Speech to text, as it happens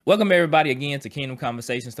Welcome everybody again to Kingdom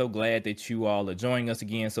Conversation. So glad that you all are joining us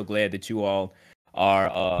again. So glad that you all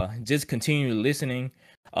are just continually listening.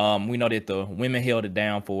 We know that the women held it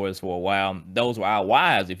down for us for a while. Those were our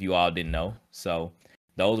wives, if you all didn't know. So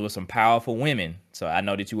those were some powerful women. So I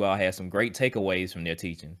know that you all had some great takeaways from their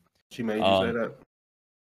teaching. She made you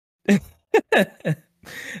say Um, that?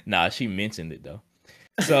 nah, she mentioned it though.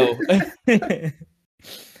 So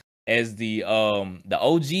as the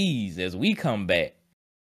OGs, as we come back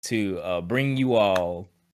to bring you all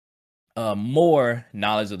more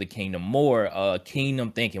knowledge of the kingdom, more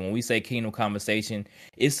kingdom thinking. When we say kingdom conversation,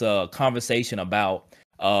 it's a conversation about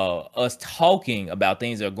us talking about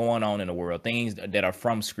things that are going on in the world, things that are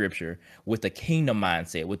from scripture, with the kingdom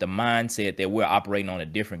mindset, with the mindset that we're operating on a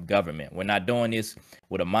different government. We're not doing this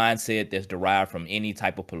with a mindset that's derived from any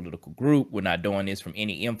type of political group. We're not doing this from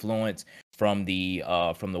any influence from the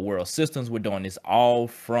world systems. We're doing this all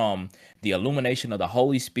from the illumination of the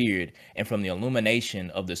Holy Spirit and from the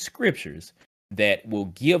illumination of the scriptures that will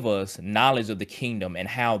give us knowledge of the kingdom and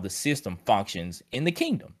how the system functions in the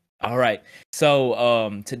kingdom. All right.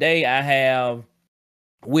 So today I have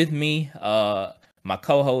with me my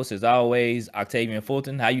co-host, as always, Octavian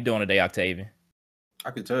Fulton. How you doing today, Octavian?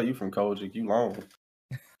 I could tell you from Kojic, you long.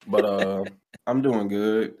 But I'm doing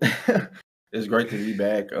good. It's great to be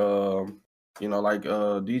back. Like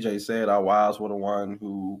DJ said, our wives were the one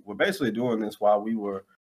who were basically doing this while we were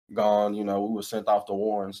gone. We were sent off to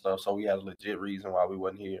war and stuff, so we had a legit reason why we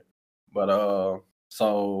wasn't here. But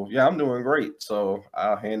so yeah, I'm doing great. So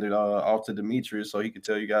I'll hand it off to Demetrius so he can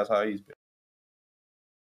tell you guys how he's been.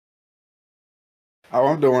 Oh,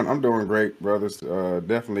 I'm doing great, brothers.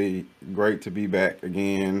 Definitely great to be back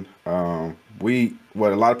again.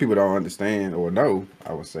 What a lot of people don't understand or know,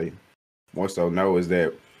 I would say, more so know, is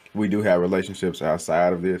that we do have relationships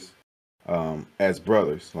outside of this, as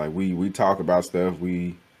brothers. Like we talk about stuff,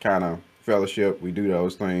 we kind of fellowship, we do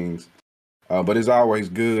those things. But it's always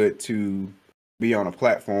good to be on a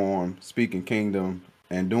platform, speaking kingdom,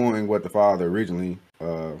 and doing what the Father originally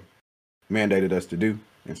mandated us to do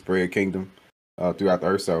and spread kingdom throughout the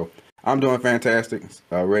earth. So I'm doing fantastic.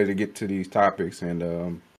 Ready to get to these topics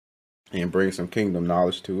and bring some kingdom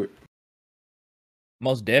knowledge to it.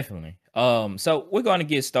 Most definitely. So we're going to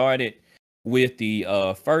get started with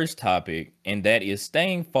the first topic, and that is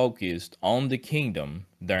staying focused on the kingdom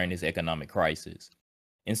during this economic crisis.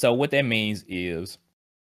 And so what that means is,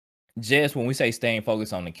 just when we say staying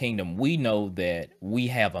focused on the kingdom, we know that we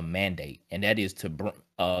have a mandate, and that is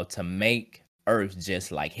to make earth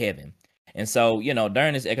just like heaven. And so,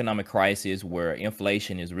 during this economic crisis where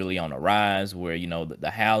inflation is really on the rise, where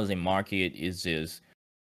the housing market is just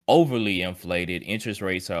overly inflated, interest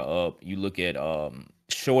rates are up. You look at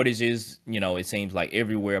shortages, it seems like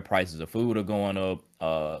everywhere prices of food are going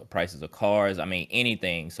up, prices of cars. I mean,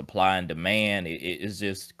 anything, supply and demand, it's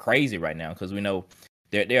just crazy right now, because we know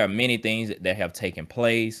there are many things that have taken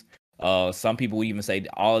place. Some people would even say that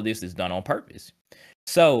all of this is done on purpose.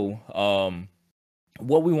 So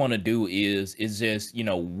what we want to do is just,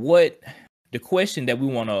 what the question that we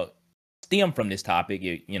want to stem from this topic,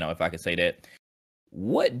 if I could say that,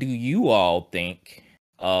 what do you all think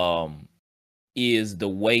is the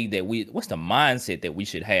way that what's the mindset that we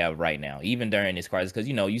should have right now, even during this crisis? Because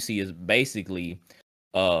you see is basically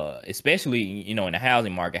especially in the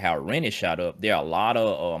housing market, how rent is shot up. There are a lot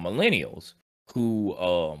of millennials who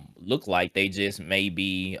look like they just may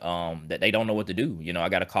be that they don't know what to do. I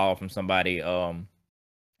got a call from somebody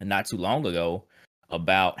not too long ago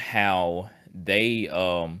about how they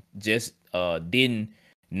just didn't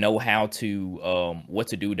know how to what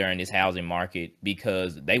to do during this housing market,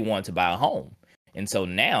 because they want to buy a home. And so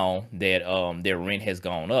now that their rent has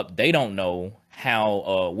gone up, they don't know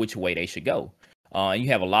how which way they should go. You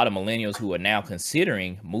have a lot of millennials who are now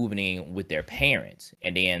considering moving in with their parents.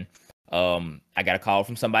 And then I got a call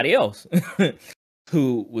from somebody else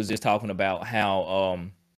who was just talking about how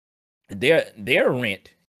their rent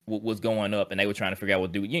was going up, and they were trying to figure out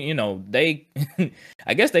what to do. They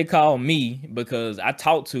I guess they called me because I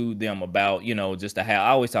talked to them about just I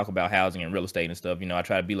always talk about housing and real estate and stuff. I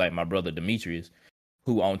try to be like my brother Demetrius,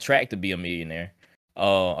 who on track to be a millionaire,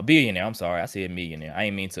 a billionaire. I'm sorry, I said millionaire. I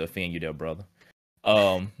ain't mean to offend you there, brother.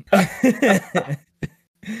 So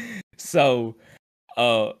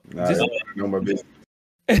just no more business.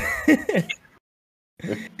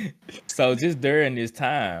 So just during this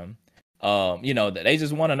time, they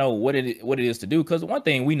just want to know what it is to do, because one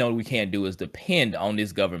thing we know we can't do is depend on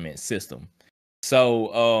this government system.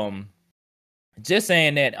 So just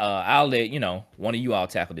saying that, I'll let one of you all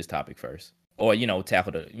tackle this topic first, or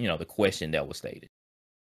tackle the the question that was stated.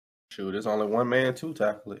 Shoot, there's only one man to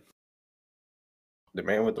tackle it. The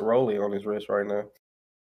man with the rollie on his wrist right now.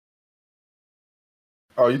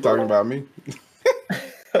 Oh, you talking about me?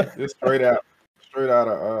 It's straight out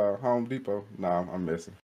of Home Depot. No, I'm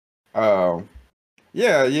messing.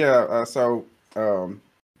 Yeah. So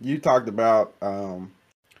you talked about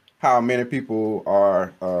how many people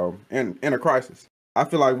are in a crisis. I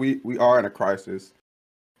feel like we are in a crisis.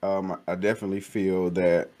 I definitely feel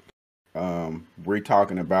that we're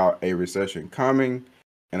talking about a recession coming,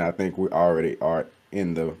 and I think we already are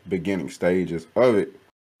in the beginning stages of it.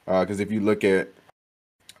 Because if you look at,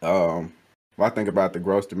 I think about the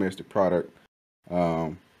gross domestic product,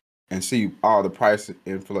 and see all the price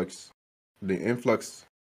influx, the influx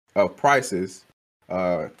of prices,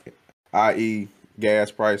 i.e.,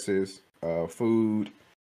 gas prices, food.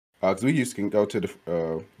 Because we used to go to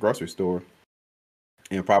the grocery store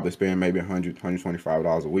and probably spend maybe $100,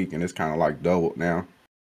 $125 a week, and it's kind of like doubled now.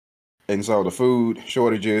 And so the food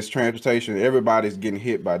shortages, transportation, everybody's getting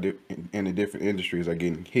hit by in the different industries are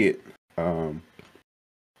getting hit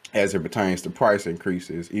as it pertains to price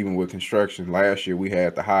increases. Even with construction, last year we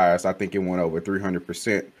had the highest. I think it went over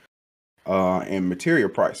 300% in material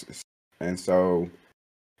prices. And so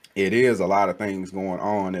it is a lot of things going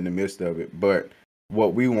on in the midst of it. But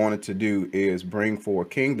what we wanted to do is bring forth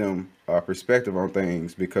kingdom perspective on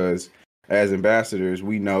things, because as ambassadors,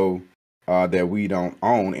 we know that we don't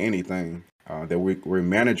own anything, that we're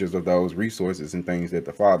managers of those resources and things that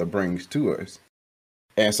the Father brings to us.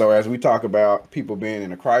 And so as we talk about people being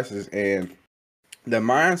in a crisis, and the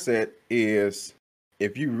mindset is,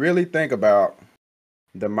 if you really think about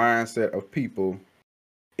the mindset of people,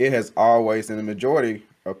 it has always, in the majority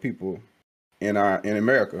of people in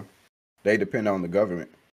America, they depend on the government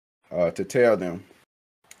to tell them,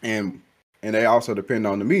 and they also depend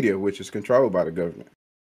on the media, which is controlled by the government.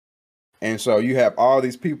 And so you have all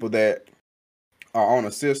these people that are on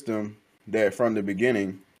a system that from the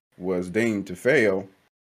beginning was deemed to fail,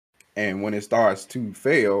 and when it starts to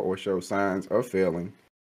fail or show signs of failing,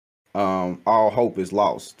 all hope is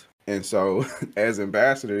lost. And so as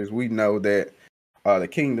ambassadors, we know that the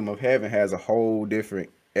kingdom of heaven has a whole different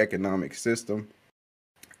economic system,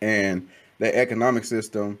 and the economic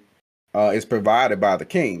system is provided by the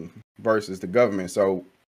king versus the government. So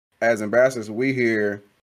as ambassadors, we here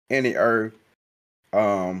in the earth,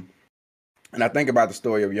 and I think about the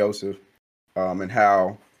story of Joseph, and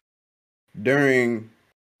how during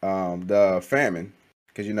the famine,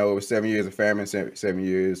 because it was 7 years of famine, 7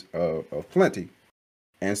 years of plenty.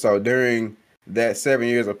 And so during that 7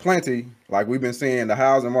 years of plenty, like we've been seeing the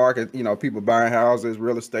housing market, people buying houses,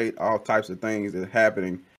 real estate, all types of things that are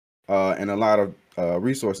happening, and a lot of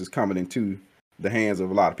resources coming into the hands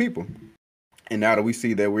of a lot of people. And now that we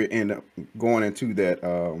see that we're going into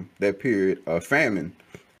that period of famine,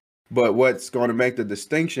 but what's going to make the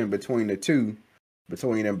distinction between the two,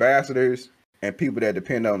 between ambassadors and people that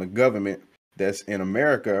depend on the government that's in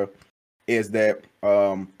America, is that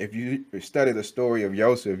if you study the story of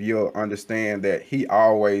Joseph, you'll understand that he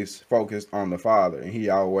always focused on the Father, and he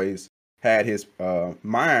always had his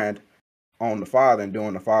mind on the Father and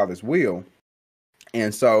doing the Father's will.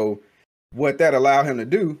 And so what that allowed him to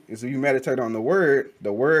do is, if you meditate on the word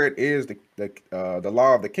is the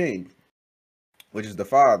law of the king, which is the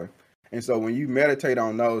Father. And so when you meditate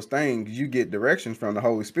on those things, you get directions from the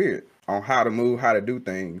Holy Spirit on how to move, how to do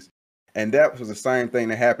things. And that was the same thing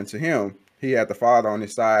that happened to him. He had the Father on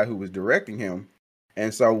his side who was directing him.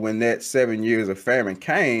 And so when that 7 years of famine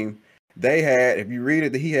came, they had, if you read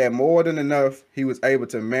it, that he had more than enough. He was able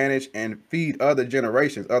to manage and feed other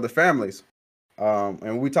generations, other families. And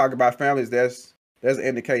when we talk about families, there's an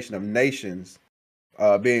indication of nations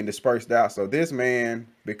being dispersed out. So this man,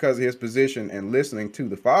 because of his position and listening to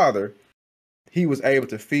the Father, he was able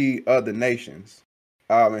to feed other nations.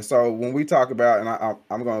 And so when we talk about, and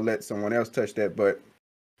I'm going to let someone else touch that, but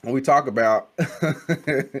when we talk about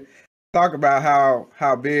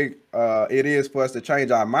how big it is for us to change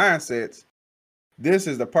our mindsets, this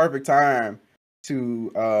is the perfect time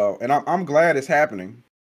to, and I'm glad it's happening.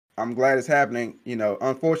 I'm glad it's happening.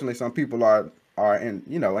 Unfortunately, some people are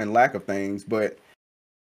in lack of things, but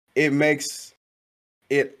it makes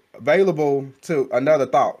it available to another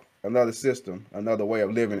thought, another system, another way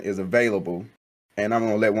of living is available. And I'm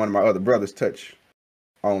going to let one of my other brothers touch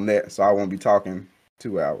on that, so I won't be talking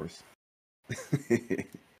 2 hours.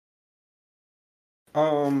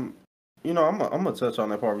 I'm gonna touch on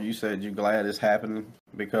that part where you said you're glad it's happening,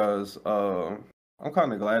 because I'm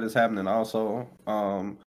kind of glad it's happening also.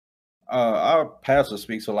 Our pastor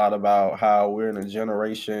speaks a lot about how we're in a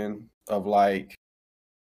generation of like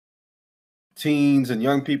teens and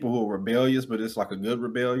young people who are rebellious, but it's like a good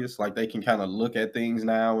rebellious. Like they can kind of look at things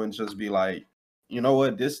now and just be like, you know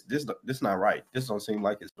what, this not right. This don't seem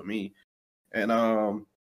like it's for me. And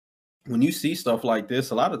when you see stuff like this,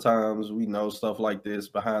 a lot of times we know stuff like this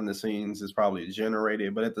behind the scenes is probably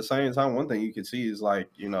generated. But at the same time, one thing you can see is like,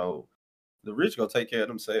 you know, the rich gonna take care of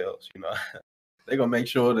themselves, you know. They're gonna make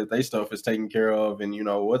sure that their stuff is taken care of, and you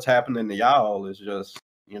know what's happening to y'all is just,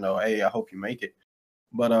 you know, hey, I hope you make it.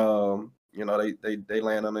 But you know, they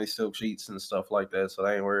land on their silk sheets and stuff like that, so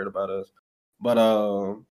they ain't worried about us. But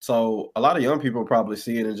so a lot of young people probably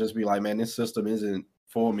see it and just be like, man, this system isn't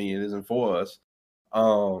for me, it isn't for us.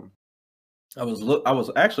 Um I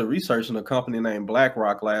was actually researching a company named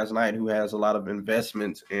BlackRock last night who has a lot of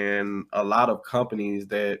investments in a lot of companies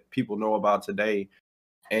that people know about today.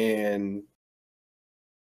 And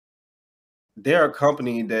they're a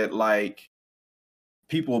company that like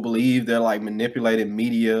people believe they're like manipulating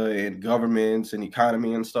media and governments and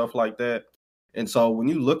economy and stuff like that. And so when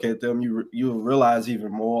you look at them, you realize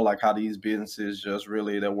even more like how these businesses just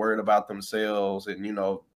really they're worried about themselves, and you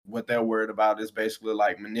know what they're worried about is basically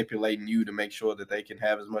like manipulating you to make sure that they can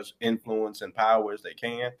have as much influence and power as they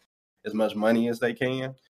can, as much money as they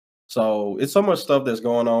can. So it's so much stuff that's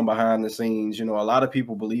going on behind the scenes. You know, a lot of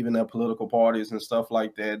people believe in their political parties and stuff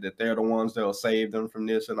like that, that they're the ones that'll save them from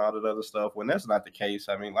this and all that other stuff. When that's not the case.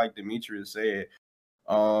 I mean, like Demetrius said,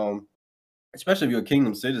 um, especially if you're a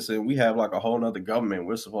kingdom citizen, we have like a whole nother government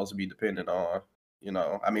we're supposed to be dependent on. You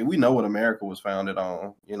know, I mean, we know what America was founded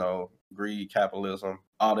on, you know, greed, capitalism,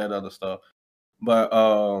 all that other stuff. But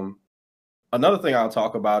another thing I'll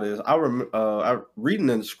talk about is I reading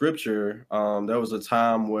in scripture, there was a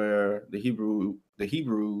time where the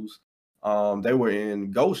Hebrews, they were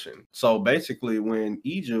in Goshen. So basically, when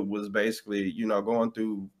Egypt was basically, you know, going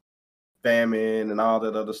through famine and all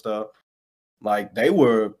that other stuff, like they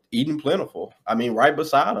were eating plentiful. I mean, right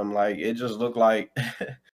beside them, like it just looked like,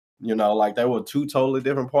 you know, like they were two totally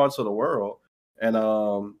different parts of the world. And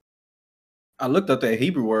I looked up that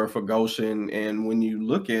Hebrew word for Goshen, and when you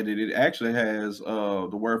look at it, it actually has the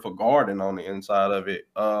word for garden on the inside of it.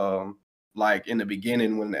 Like in the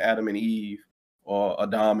beginning, when Adam and Eve, or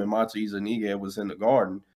Adam and Matziz and Neged was in the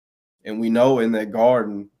garden, and we know in that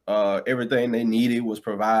garden, everything they needed was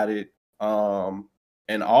provided,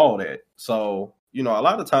 and all that. So you know, a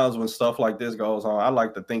lot of times when stuff like this goes on, I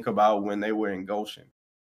like to think about when they were in Goshen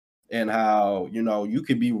and how, you know, you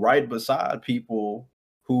could be right beside people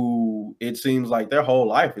who it seems like their whole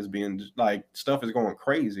life is being like stuff is going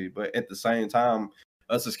crazy, but at the same time,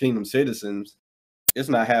 us as kingdom citizens, it's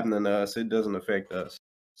not happening to us. It doesn't affect us.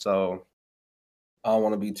 So I don't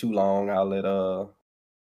want to be too long. I'll let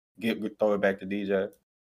throw it back to DJ.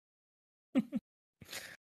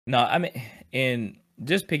 No, I mean, and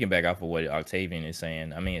just picking back off of what Octavian is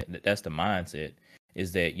saying, I mean, that's the mindset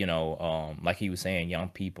is that, you know, like he was saying, young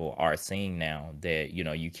people are seeing now that, you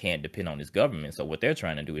know, you can't depend on this government. So what they're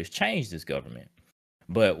trying to do is change this government.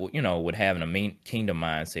 But, you know, with having a kingdom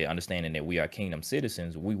mindset, understanding that we are kingdom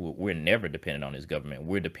citizens, we're never dependent on this government.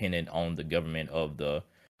 We're dependent on the government of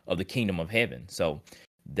the kingdom of heaven. So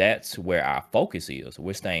that's where our focus is.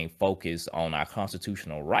 We're staying focused on our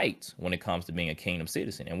constitutional rights when it comes to being a kingdom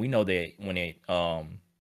citizen. And we know that when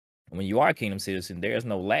you are a kingdom citizen, there's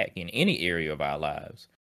no lack in any area of our lives.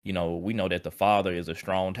 You know, we know that the Father is a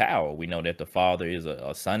strong tower. We know that the Father is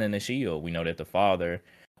a sun and a shield. We know that the Father,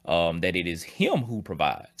 that it is Him who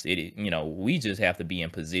provides. You know, we just have to be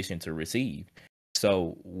in position to receive.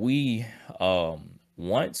 So we,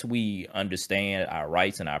 once we understand our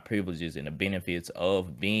rights and our privileges and the benefits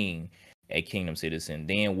of being a kingdom citizen,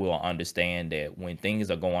 then we'll understand that when things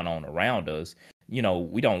are going on around us, you know,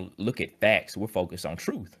 we don't look at facts. We're focused on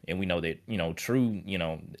truth. And we know that, you know, true, you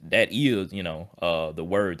know, that is, you know, the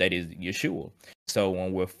word that is Yeshua. So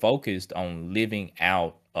when we're focused on living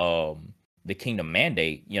out the kingdom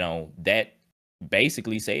mandate, you know, that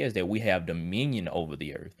basically says that we have dominion over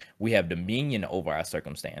the earth. We have dominion over our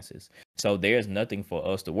circumstances. So there's nothing for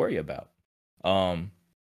us to worry about.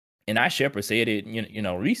 And our shepherd said it, you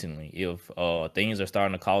know, recently. If things are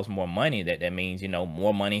starting to cost more money, that means, you know,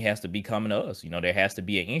 more money has to be coming to us. You know, there has to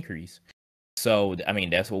be an increase. So, I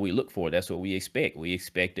mean, that's what we look for. That's what we expect. We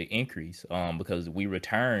expect an increase because we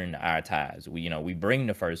return our tithes. We bring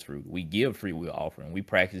the first fruit. We give free will offering. We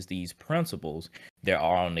practice these principles that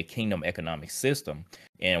are on the kingdom economic system.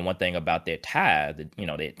 And one thing about that tithe, you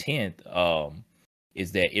know, that tenth,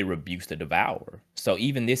 is that it rebukes the devourer. So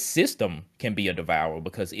even this system can be a devourer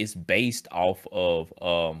because it's based off of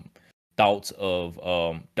thoughts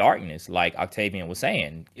of darkness, like Octavian was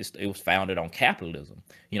saying. It was founded on capitalism.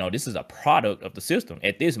 You know, this is a product of the system.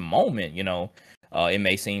 At this moment, you know, it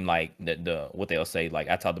may seem like what they'll say, like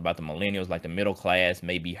I talked about the millennials, like the middle class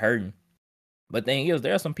may be hurting. But thing is,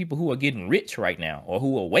 there are some people who are getting rich right now, or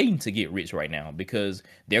who are waiting to get rich right now, because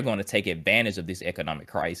they're going to take advantage of this economic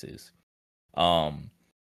crisis. Um,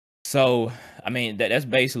 so I mean that's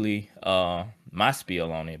basically my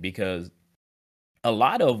spiel on it, because a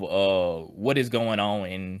lot of what is going on,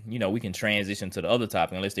 and we can transition to the other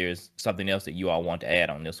topic unless there's something else that you all want to add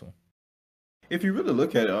on this one. If you really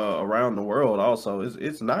look at around the world, also,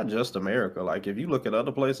 it's not just America. Like if you look at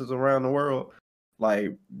other places around the world,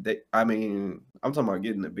 like I mean, I'm talking about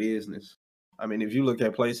getting the business. I mean, if you look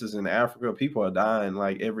at places in Africa, people are dying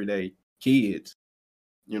like every day, kids,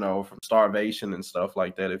 from starvation and stuff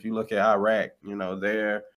like that. If you look at Iraq,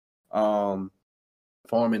 their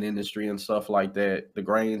farming industry and stuff like that, the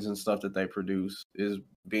grains and stuff that they produce is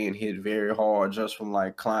being hit very hard just from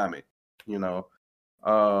like climate, you know.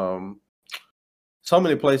 Um, so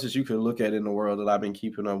many places you can look at in the world that I've been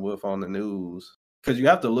keeping up with on the news, because you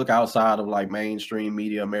have to look outside of like mainstream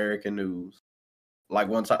media, American news. Like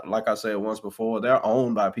I said once before, they're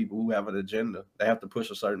owned by people who have an agenda. They have to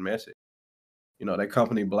push a certain message. That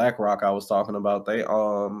company BlackRock I was talking about, they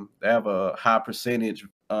have a high percentage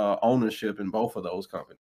ownership in both of those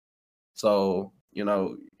companies. So,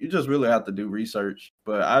 you just really have to do research.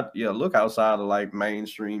 But look outside of like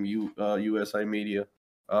mainstream USA media,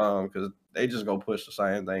 because they just go push the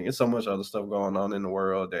same thing. It's so much other stuff going on in the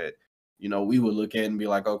world that, we would look at and be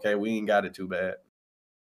like, okay, we ain't got it too bad.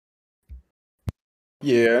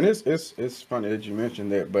 Yeah, and it's funny that you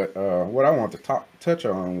mentioned that, but what I want to touch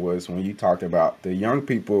on was when you talked about the young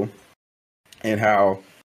people and how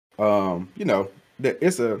that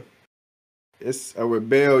it's a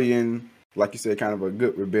rebellion, like you said, kind of a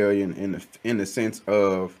good rebellion in the sense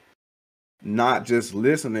of not just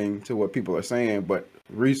listening to what people are saying, but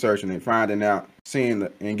researching and finding out, seeing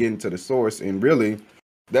and getting to the source. And really,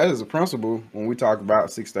 that is a principle when we talk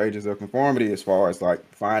about 6 stages of conformity, as far as like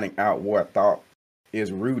finding out what thought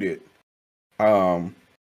is rooted. When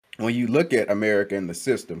you look at America and the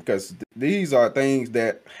system, because these are things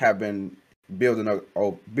that have been building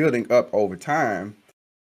up over time.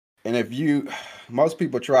 And most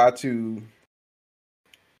people try to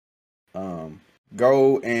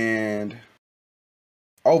go and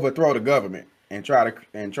overthrow the government and try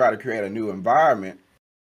to create a new environment.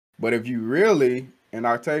 But if you really, and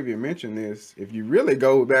Octavia mentioned this, if you really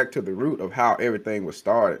go back to the root of how everything was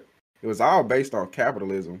started, it was all based on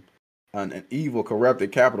capitalism, an evil,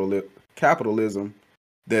 corrupted capitalism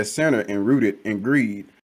that's centered and rooted in greed.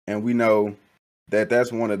 And we know that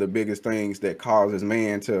that's one of the biggest things that causes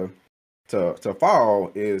man to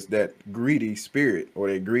fall, is that greedy spirit, or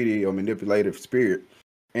that greedy or manipulative spirit.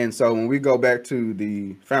 And so when we go back to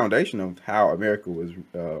the foundation of how America was,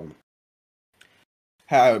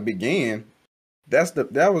 how it began,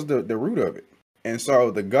 that was the root of it. And so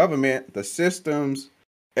the government, the systems,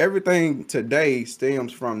 everything today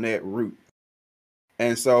stems from that root.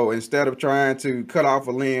 And so instead of trying to cut off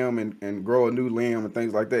a limb and grow a new limb and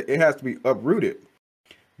things like that, it has to be uprooted.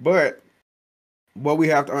 But what we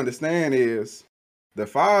have to understand is the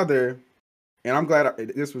Father, and I'm glad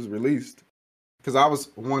this was released, because I was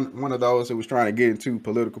one of those who was trying to get into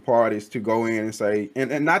political parties to go in and say,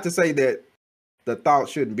 and not to say that the thought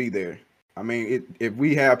shouldn't be there. I mean, if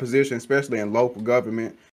we have positions, especially in local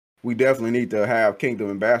government, we definitely need to have kingdom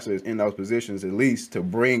ambassadors in those positions, at least to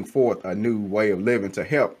bring forth a new way of living to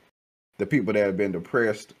help the people that have been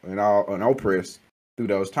depressed and oppressed through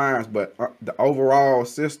those times. But the overall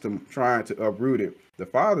system, trying to uproot it, the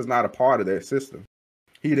Father's not a part of that system.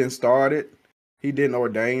 He didn't start it. He didn't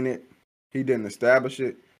ordain it. He didn't establish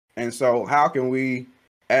it. And so how can we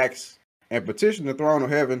ask and petition the throne of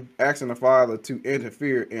heaven, asking the Father to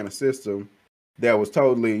interfere in a system that was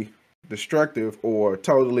totally destructive or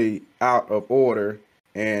totally out of order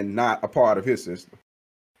and not a part of his system?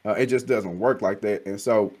 It just doesn't work like that. And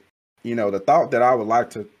so, the thought that I would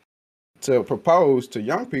like to propose to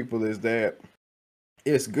young people is that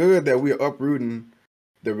it's good that we're uprooting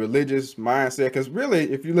the religious mindset, because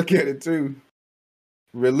really, if you look at it too,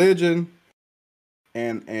 religion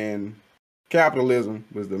and capitalism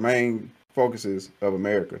was the main focuses of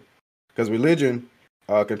America, because religion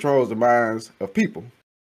controls the minds of people.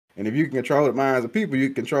 And if you can control the minds of people, you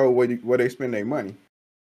can control where they spend their money.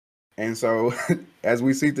 And so, as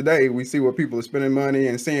we see today, we see where people are spending money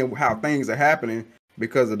and seeing how things are happening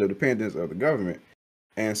because of the dependence of the government.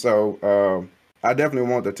 And so, I definitely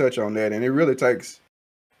want to touch on that. And it really takes,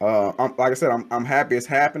 like I said, I'm happy it's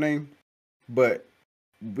happening, but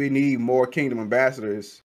we need more kingdom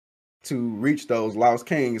ambassadors to reach those lost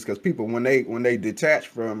kings, because people, when they detach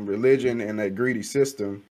from religion and that greedy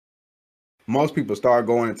system, most people start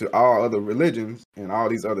going into all other religions and all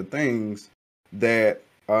these other things that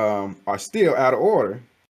are still out of order.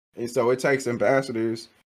 And so it takes ambassadors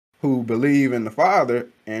who believe in the Father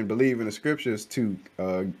and believe in the scriptures to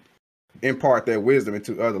impart their wisdom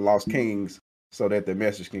into other lost kings so that the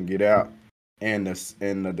message can get out, and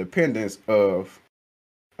the dependence of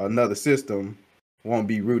another system won't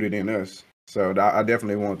be rooted in us. So I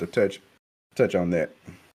definitely want to touch on that.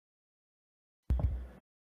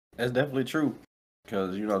 That's definitely true.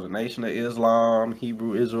 Because, the Nation of Islam,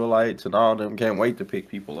 Hebrew Israelites, and all of them can't wait to pick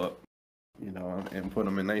people up, and put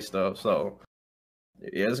them in their stuff. So,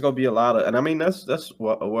 yeah, it's going to be a lot of, and I mean, that's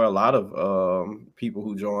where a lot of people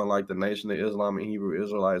who join, like, the Nation of Islam and Hebrew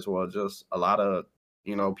Israelites were just a lot of,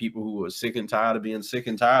 people who were sick and tired of being sick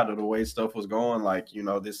and tired of the way stuff was going. Like,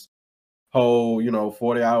 this whole,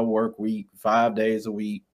 40-hour work week, 5 days a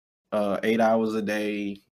week, 8 hours a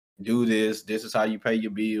day, do this is how you pay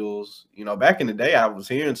your bills. Back in the day, I was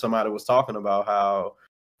hearing somebody was talking about how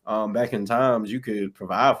back in times you could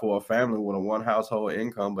provide for a family with a one household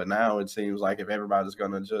income, but now it seems like if everybody's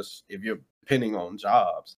gonna if you're depending on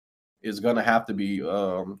jobs, it's gonna have to be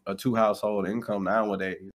a 2 household income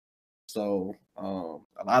nowadays. So a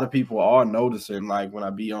lot of people are noticing, like when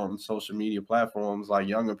I be on social media platforms, like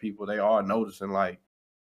younger people, they are noticing, like,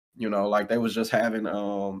 like they was just having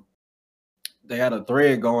they had a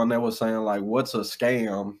thread going that was saying, like, what's a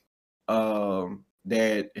scam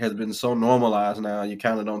that has been so normalized now you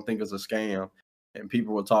kind of don't think it's a scam. And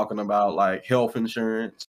people were talking about, like, health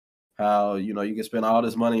insurance, how, you can spend all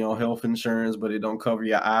this money on health insurance, but it don't cover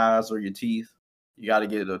your eyes or your teeth. You got to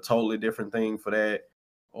get a totally different thing for that.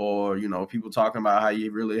 Or, people talking about how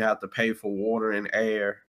you really have to pay for water and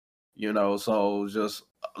air, so just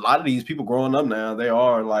a lot of these people growing up now, they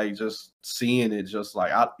are like just seeing it just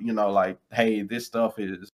like, like, hey, this stuff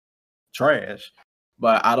is trash.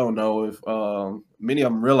 But I don't know if many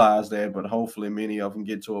of them realize that, but hopefully many of them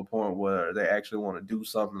get to a point where they actually want to do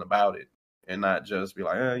something about it and not just be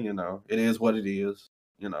like, it is what it is,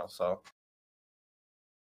 so.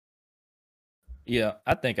 Yeah,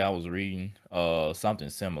 I think I was reading something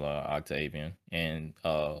similar, Octavian, and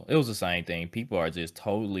it was the same thing. People are just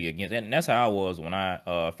totally against, and that's how I was when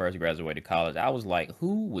I first graduated college. I was like,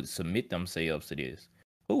 who would submit themselves to this?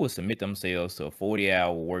 Who would submit themselves to a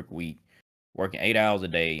 40-hour work week, working 8 hours a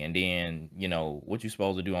day, and then what you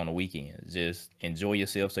supposed to do on the weekends? Just enjoy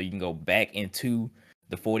yourself so you can go back into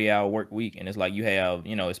the 40-hour work week. And it's like you have,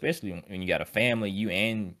 especially when you got a family,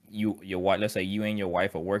 your wife, let's say you and your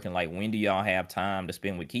wife are working, like, when do y'all have time to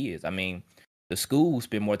spend with kids? I mean, the schools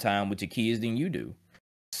spend more time with your kids than you do.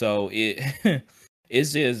 So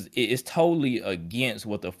it's totally against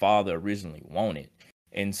what the Father originally wanted.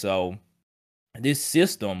 And so this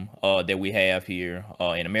system that we have here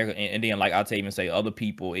in America, and then, like, I'll even say other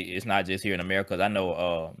people, it's not just here in America, 'cause I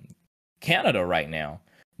know Canada right now,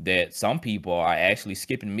 that some people are actually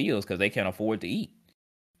skipping meals because they can't afford to eat.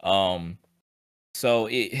 So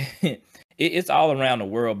it's all around the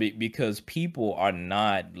world because people are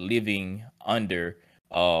not living under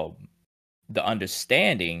the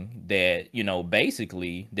understanding that,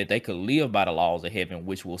 basically that they could live by the laws of heaven,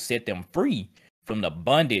 which will set them free from the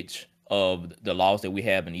bondage of the laws that we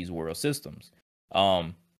have in these world systems.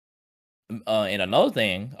 And another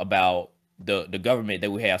thing about the government that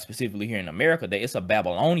we have specifically here in America, that it's a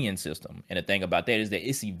Babylonian system. And the thing about that is that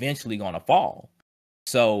it's eventually going to fall.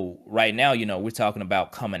 So right now, we're talking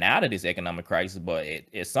about coming out of this economic crisis, but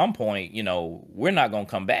at some point, we're not going to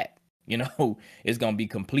come back. It's going to be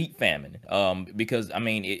complete famine. Because I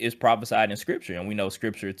mean, it's prophesied in scripture, and we know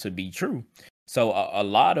scripture to be true. So a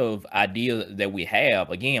lot of ideas that we have,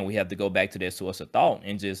 again, we have to go back to that source of thought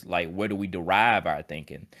and just, like, where do we derive our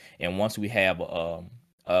thinking? And once we have a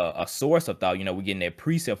source of thought, we're getting that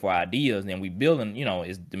precept for ideas, and we building,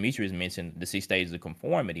 as Demetrius mentioned, the 6 stages of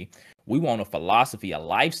conformity. We want a philosophy, a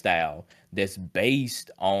lifestyle that's based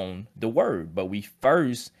on the word, but we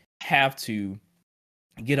first have to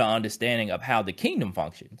get an understanding of how the kingdom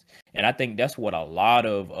functions. And I think that's what a lot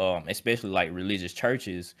of, especially like religious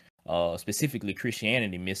churches, specifically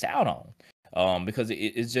Christianity, miss out on, because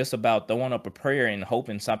it's just about throwing up a prayer and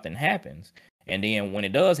hoping something happens. And then when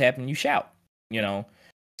it does happen, you shout,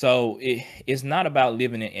 So it's not about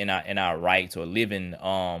living in our rights, or living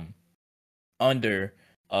under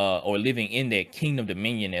or living in that kingdom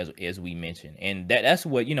dominion, as we mentioned. And that's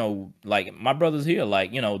what, like my brothers here,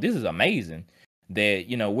 like, this is amazing that,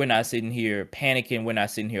 we're not sitting here panicking. We're not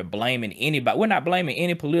sitting here blaming anybody. We're not blaming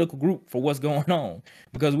any political group for what's going on,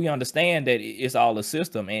 because we understand that it's all a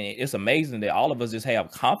system. And it's amazing that all of us just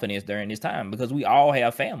have confidence during this time, because we all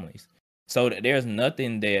have families. So there's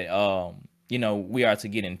nothing that, we are to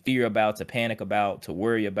get in fear about, to panic about, to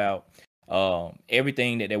worry about.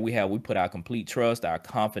 Everything that we have, we put our complete trust, our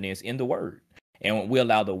confidence in the word, and we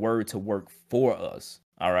allow the word to work for us.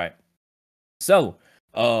 All right. So,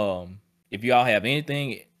 if y'all have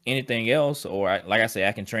anything else, or like I said,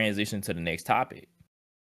 I can transition to the next topic.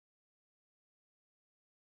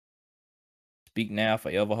 Speak now,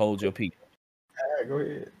 forever hold your peace. Go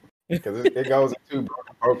ahead, because it goes into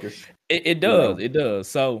broken focus. It does. It does.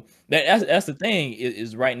 So that's the thing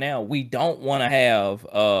is right now we don't want to have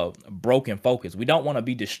broken focus. We don't want to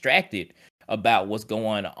be distracted about what's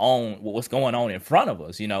going on in front of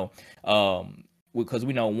us, because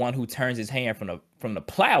we know one who turns his hand from the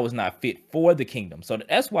plow is not fit for the kingdom. So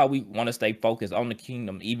that's why we want to stay focused on the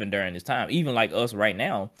kingdom even during this time, even like us right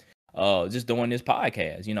now. Just doing this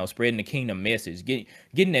podcast, spreading the kingdom message,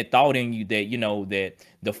 getting that thought in you that, that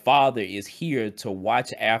the Father is here to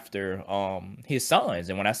watch after his sons.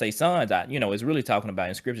 And when I say sons, it's really talking about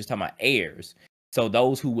in scriptures, talking about heirs. So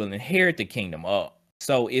those who will inherit the kingdom.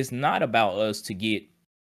 So it's not about us to get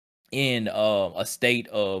in a state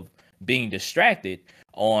of being distracted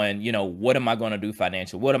on, what am I going to do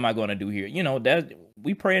financially? What am I going to do here? That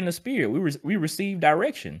we pray in the spirit. We receive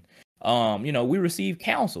direction. We receive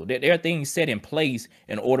counsel. There are things set in place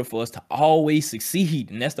in order for us to always succeed.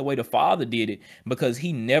 And that's the way the Father did it, because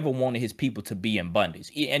he never wanted his people to be in bondage.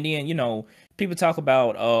 And then, people talk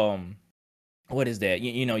about, what is that?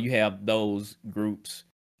 You have those groups,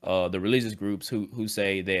 the religious groups who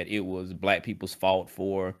say that it was black people's fault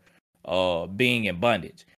for being in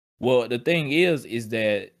bondage. Well, the thing is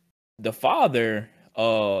that the Father,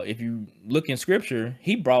 if you look in scripture,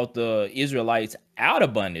 he brought the Israelites out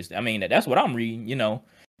of bondage. I mean, that's what I'm reading,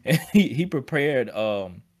 he prepared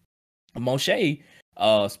Moshe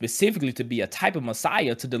specifically to be a type of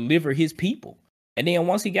Messiah to deliver his people. And then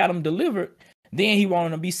once he got them delivered, then he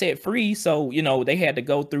wanted them to be set free. So, they had to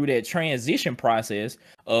go through that transition process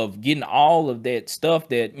of getting all of that stuff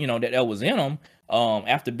that, that was in them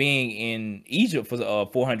after being in Egypt for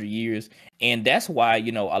 400 years. And that's why,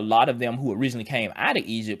 a lot of them who originally came out of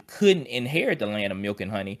Egypt couldn't inherit the land of milk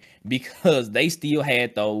and honey, because they still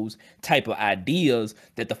had those type of ideas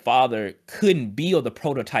that the Father couldn't build the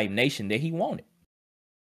prototype nation that he wanted.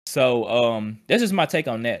 So that's just my take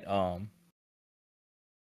on that.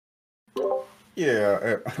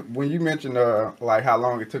 Yeah, when you mentioned like how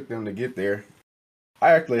long it took them to get there,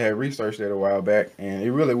 I actually had researched that a while back, and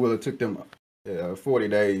it really would have took them 40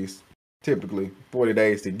 days, typically 40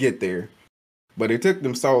 days to get there. But it took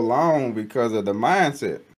them so long because of the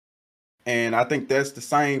mindset. And I think that's the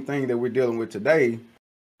same thing that we're dealing with today.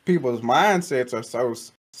 People's mindsets are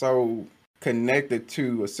so connected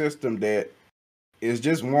to a system that is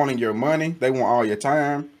just wanting your money. They want all your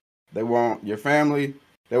time. They want your family.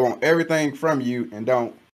 They want everything from you and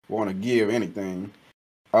don't want to give anything.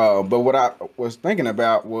 But what I was thinking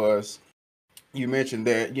about was, you mentioned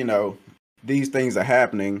that, these things are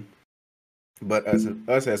happening, but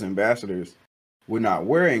us as ambassadors, we're not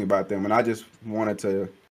worrying about them. And I just wanted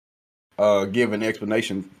to give an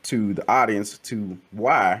explanation to the audience to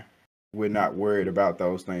why we're not worried about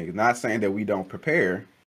those things. Not saying that we don't prepare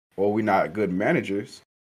or we're not good managers,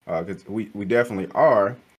 because we definitely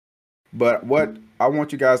are. But what I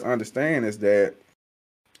want you guys to understand is that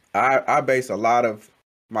I base a lot of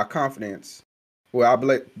my confidence, I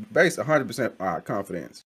base 100% my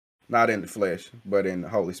confidence, not in the flesh, but in the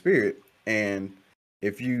Holy Spirit. And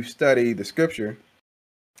if you study the scripture,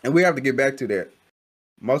 and we have to get back to that,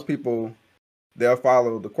 most people, they'll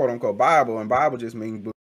follow the quote unquote Bible, and Bible just means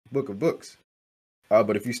book of books.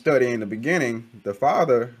 But if you study in the beginning, the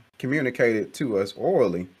Father communicated to us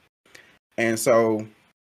orally. And so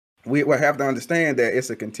we will have to understand that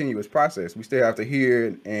it's a continuous process. We still have to hear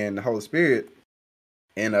it, and the Holy Spirit,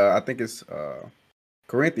 and I think it's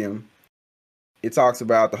Corinthians, it talks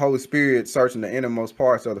about the Holy Spirit searching the innermost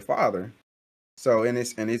parts of the Father. So and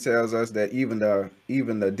it tells us that even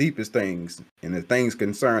the deepest things and the things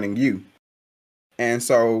concerning you. And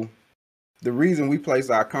so the reason we place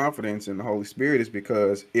our confidence in the Holy Spirit is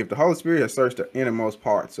because if the Holy Spirit has searched the innermost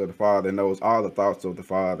parts of the Father, knows all the thoughts of the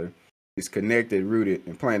Father, is connected, rooted,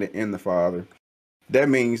 and planted in the Father, that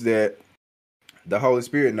means that the Holy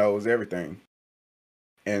Spirit knows everything.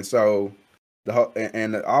 And so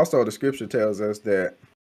and also the scripture tells us that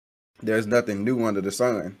there's nothing new under the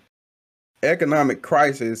sun. Economic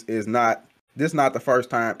crisis is not the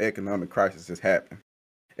first time economic crisis has happened.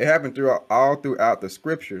 It happened all throughout the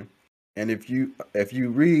scripture. And if you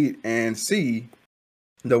read and see,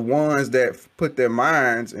 the ones that put their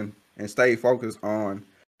minds and stay focused on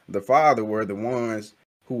the Father were the ones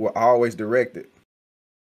who were always directed,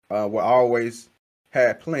 were always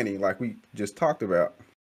had plenty, like we just talked about.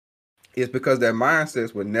 it's because their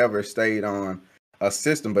mindsets would never stayed on a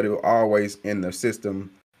system, but it was always in the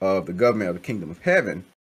system of the government of the kingdom of heaven.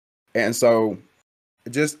 And so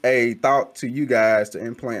just a thought to you guys to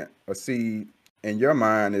implant a seed in your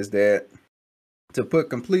mind is that to put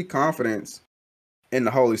complete confidence in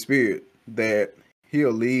the Holy Spirit that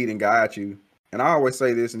he'll lead and guide you. And I always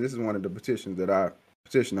say this, and this is one of the petitions that I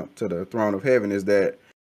petition up to the throne of heaven, is that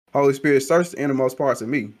Holy Spirit, search the innermost parts of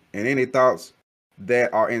me, and any thoughts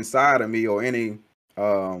that are inside of me or any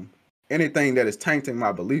anything that is tainting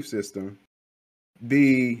my belief system,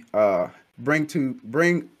 bring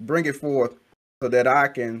it forth so that I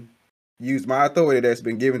can use my authority that's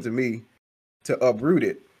been given to me to uproot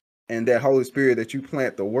it. And that Holy Spirit, that you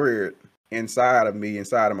plant the word inside of me,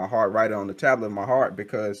 inside of my heart, write it on the tablet of my heart,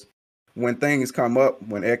 because when things come up,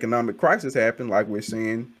 when economic crisis happen, like we're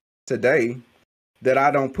seeing today, that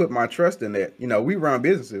I don't put my trust in that. You know, we run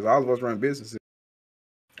businesses, all of us run businesses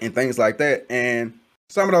and things like that. And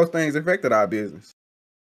some of those things affected our business.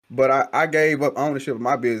 But I gave up ownership of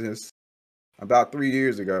my business about 3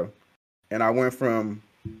 years ago. And I went from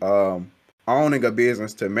owning a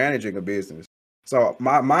business to managing a business. So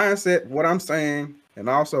my mindset, what I'm saying, and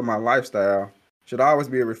also my lifestyle should always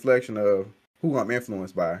be a reflection of who I'm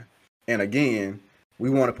influenced by. And again, we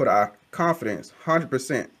want to put our confidence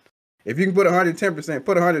 100%. If you can put 110%,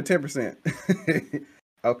 put 110%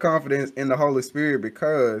 of confidence in the Holy Spirit,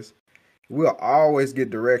 because we'll always get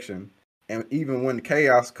direction. And even when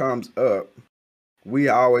chaos comes up, we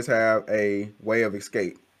always have a way of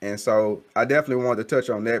escape. And so I definitely wanted to touch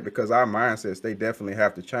on that, because our mindsets, they definitely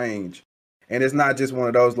have to change. And it's not just one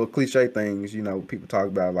of those little cliche things, you know, people talk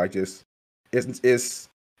about, like just,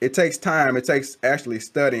 it takes time. It takes actually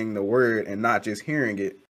studying the word and not just hearing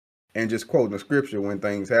it and just quoting the scripture when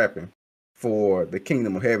things happen, for the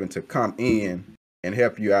kingdom of heaven to come in and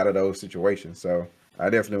help you out of those situations. So I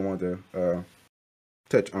definitely want to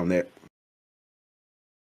touch on that.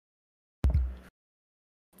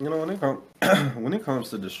 You know, when it comes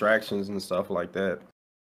to distractions and stuff like that,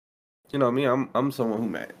 you know, me, I'm someone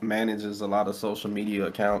who manages a lot of social media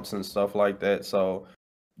accounts and stuff like that. So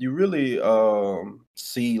you really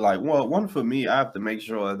see, like, well, one, for me, I have to make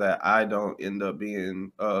sure that I don't end up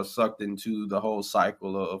being sucked into the whole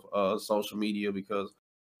cycle of social media, because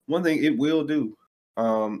one thing it will do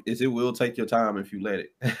is it will take your time if you let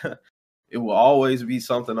it. It will always be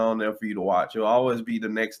something on there for you to watch. It'll always be the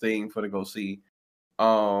next thing for to go see.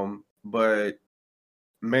 But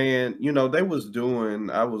man, you know, I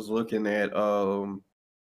was looking at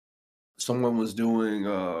someone was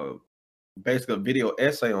doing basically a video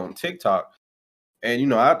essay on TikTok. And you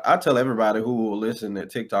know, I tell everybody who will listen that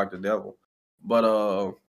TikTok the devil.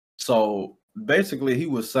 But so basically he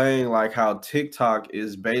was saying like how TikTok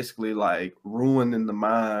is basically like ruining the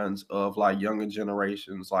minds of like younger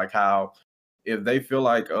generations, like how if they feel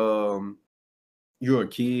like you're a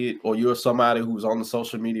kid or you're somebody who's on the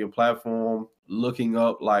social media platform looking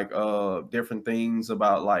up like different things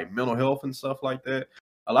about like mental health and stuff like that,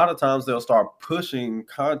 a lot of times they'll start pushing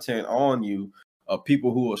content on you of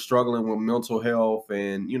people who are struggling with mental health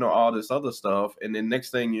and, you know, all this other stuff. And then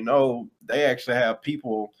next thing you know, they actually have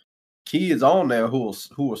kids on there who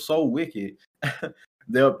are so wicked.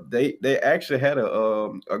 they actually had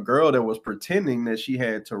a girl that was pretending that she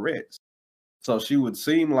had Tourette's. So she would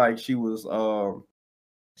seem like she was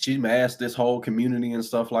she masked this whole community and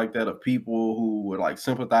stuff like that of people who were like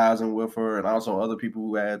sympathizing with her, and also other people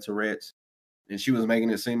who had Tourette's. And she was making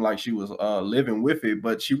it seem like she was living with it,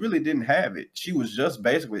 but she really didn't have it. She was just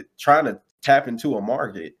basically trying to tap into a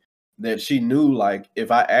market that she knew, like,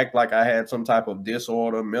 if I act like I had some type of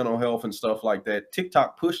disorder, mental health and stuff like that,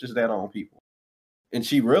 TikTok pushes that on people. And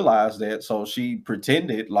she realized that, so she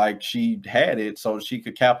pretended like she had it so she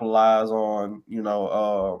could capitalize on, you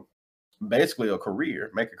know, basically a career,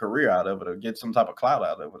 make a career out of it, or get some type of clout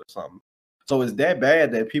out of it or something. So it's that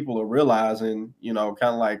bad that people are realizing, you know,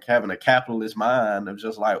 kind of like having a capitalist mind of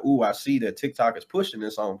just like, ooh, I see that TikTok is pushing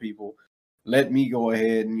this on people. Let me go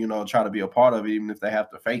ahead and, you know, try to be a part of it, even if they have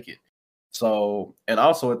to fake it. So, and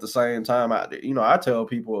also at the same time, I tell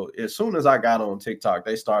people, as soon as I got on TikTok,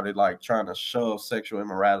 they started like trying to shove sexual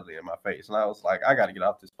immorality in my face. And I was like, I got to get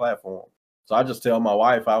off this platform. So I just tell my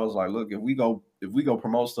wife, I was like, look, if we go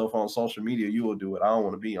promote stuff on social media, you will do it. I don't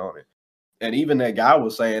want to be on it. And even that guy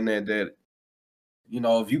was saying that, you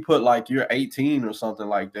know, if you put like you're 18 or something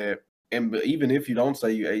like that, and even if you don't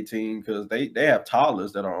say you're 18, because they have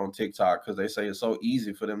toddlers that are on TikTok, because they say it's so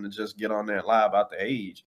easy for them to just get on there and lie about the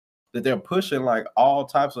age, that they're pushing like all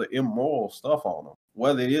types of immoral stuff on them,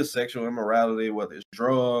 whether it is sexual immorality, whether it's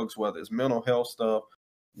drugs, whether it's mental health stuff,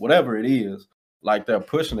 whatever it is, like they're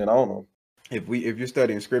pushing it on them. If you're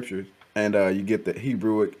studying scriptures, and you get the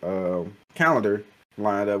Hebrew calendar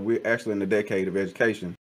lined up. We're actually in the decade of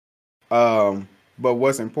education. But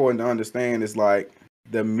what's important to understand is like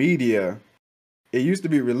the media. It used to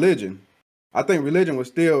be religion. I think religion was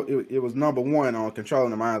still it was number one on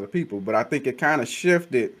controlling the minds of people, but I think it kind of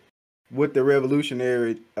shifted with the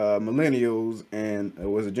revolutionary millennials, and it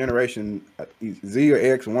was a generation Z or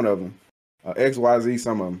X, one of them, X, Y, Z,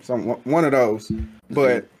 some of them, one of those.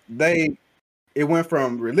 But it went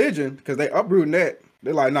from religion because they uprooting that.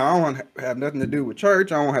 They're like, no, I don't want to have nothing to do with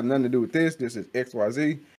church. I don't have nothing to do with this. This is X, Y,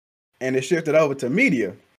 Z, and it shifted over to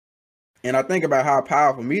media. And I think about how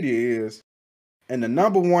powerful media is, and the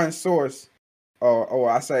number one source, or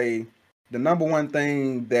I say the number one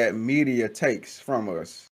thing that media takes from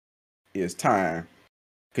us is time.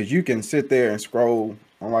 Because you can sit there and scroll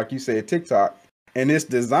on, like you said, TikTok, and its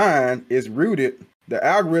design is rooted. The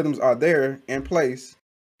algorithms are there in place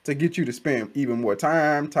to get you to spend even more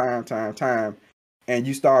time, and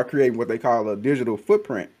you start creating what they call a digital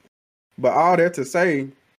footprint. But all that to say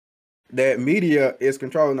that media is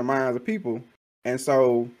controlling the minds of people, and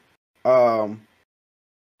so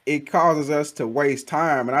it causes us to waste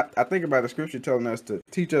time. And I think about the scripture telling us to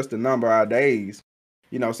teach us to number our days,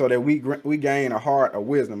 so that we gain a heart of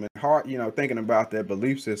wisdom and heart, thinking about that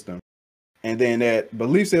belief system. And then that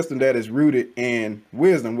belief system that is rooted in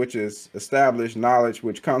wisdom, which is established knowledge,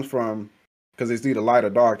 which comes from, because it's either light or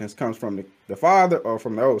darkness, comes from the Father or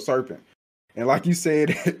from the old serpent. And like you said,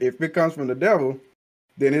 if it comes from the devil,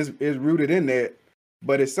 then it's rooted in that.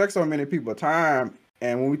 But it sucks so many people time.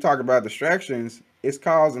 And when we talk about distractions, it's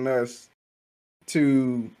causing us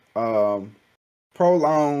to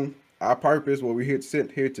prolong our purpose, what we're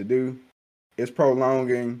sent here to do. It's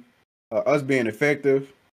prolonging us being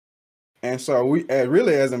effective. And so we,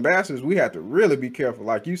 really as ambassadors, we have to really be careful,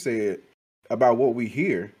 like you said, about what we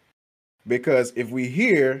hear. Because if we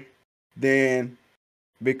hear, then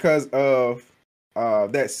because of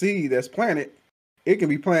that seed that's planted, it can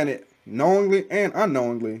be planted knowingly and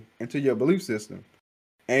unknowingly into your belief system.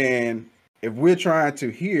 And if we're trying to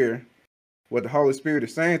hear what the Holy Spirit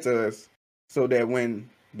is saying to us, so that when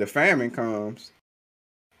the famine comes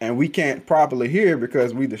and we can't properly hear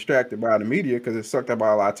because we distracted by the media, because it sucked up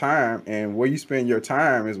all our time, and where you spend your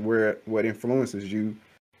time is what influences you.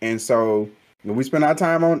 And so when we spend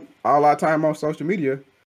all our time on social media,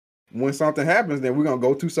 when something happens, then we're going to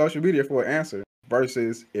go to social media for an answer,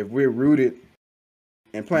 versus if we're rooted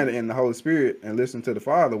and planted in the Holy Spirit and listen to the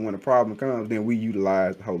Father, when the problem comes, then we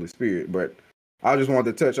utilize the Holy Spirit. But I just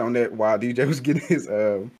wanted to touch on that while DJ was getting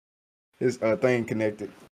his thing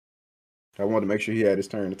connected. I wanted to make sure he had his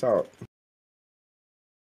turn to talk.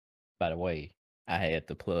 By the way, I had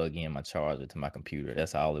to plug in my charger to my computer.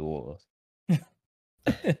 That's all it was.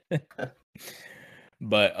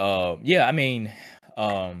 But yeah, I mean,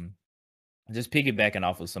 just piggybacking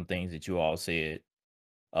off of some things that you all said,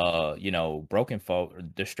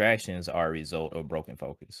 distractions are a result of broken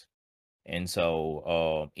focus. And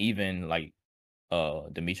so even like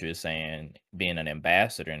Demetri is saying, being an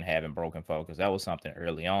ambassador and having broken focus, that was something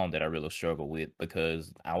early on that I really struggled with,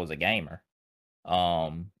 because I was a gamer.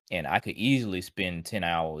 And I could easily spend 10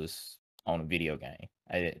 hours on a video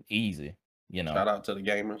game. Easy, Shout out to the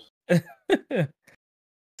gamers.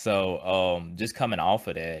 So just coming off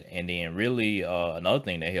of that, and then really another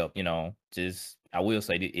thing that helped, I will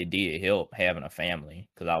say that it did help having a family,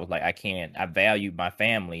 because I was like, I value my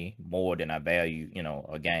family more than I value,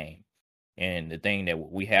 a game. And the thing that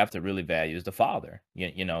we have to really value is the Father,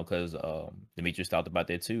 because Demetrius talked about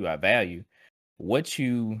that too. I value what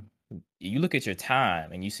you look at your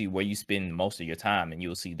time and you see where you spend most of your time, and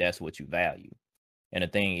you'll see that's what you value. And the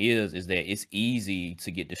thing is that it's easy to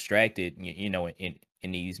get distracted,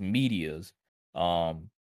 in these medias,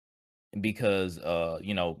 because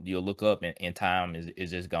you'll look up and time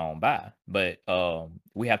is just gone by. But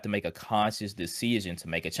we have to make a conscious decision to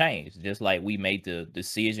make a change, just like we made the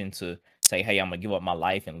decision to say, hey, I'm gonna give up my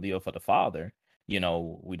life and live for the Father.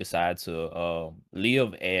 We decide to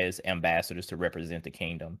live as ambassadors to represent the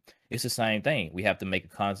kingdom. It's the same thing. We have to make a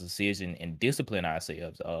conscious decision and discipline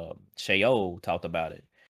ourselves. Shayo talked about it,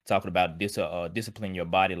 talking about discipline your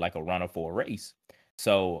body like a runner for a race.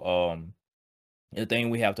 So the thing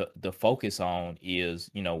we have to focus on is,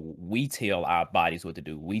 we tell our bodies what to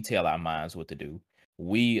do. We tell our minds what to do.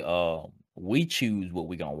 We choose what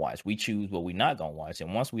we're gonna watch. We choose what we're not gonna watch.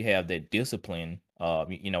 And once we have that discipline,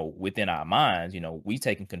 within our minds, we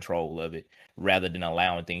taking control of it rather than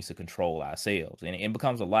allowing things to control ourselves. And it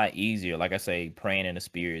becomes a lot easier, like I say, praying in the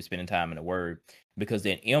Spirit, spending time in the Word, because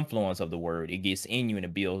that influence of the Word, it gets in you and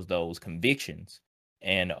it builds those convictions.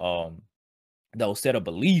 And those set of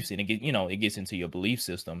beliefs, and it gets into your belief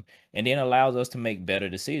system, and then allows us to make better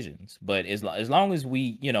decisions. But as long as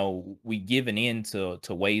we we giving in to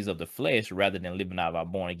ways of the flesh rather than living out of our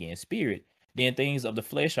born again spirit, then things of the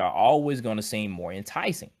flesh are always going to seem more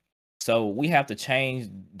enticing. So we have to change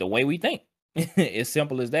the way we think. As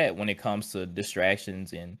simple as that when it comes to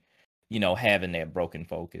distractions and having that broken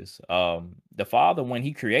focus. The Father, when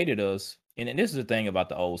he created us, and this is the thing about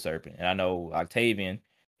the old serpent, and I know Octavian,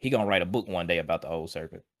 he gonna write a book one day about the old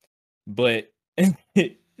serpent. But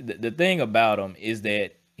the thing about him is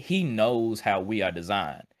that he knows how we are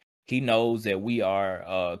designed. He knows that we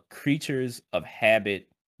are creatures of habit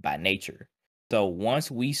by nature. So once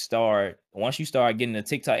you start getting the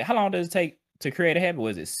TikTok, how long does it take to create a habit?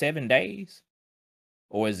 Was it 7 days?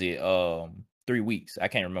 Or is it 3 weeks? I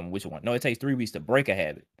can't remember which one. No, it takes 3 weeks to break a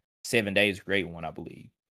habit. 7 days, great one, I believe.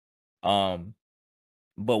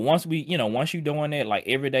 But once you're doing that like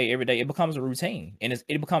every day, it becomes a routine, and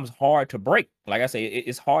it becomes hard to break. Like I say,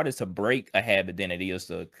 it's harder to break a habit than it is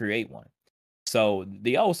to create one. So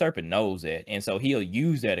the old serpent knows that, and so he'll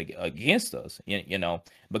use that against us,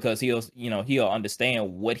 because he'll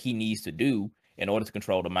understand what he needs to do in order to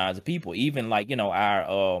control the minds of people. Even like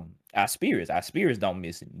our spirits don't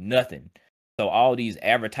miss nothing. So all these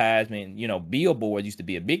advertisement, billboards used to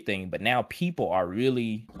be a big thing, but now people are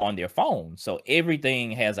really on their phones. So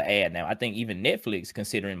everything has an ad now. I think even Netflix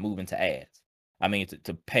considering moving to ads. I mean,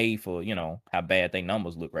 to pay for, how bad their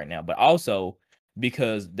numbers look right now, but also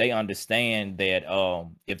because they understand that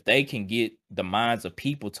if they can get the minds of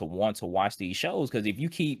people to want to watch these shows, because if you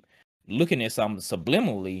keep looking at something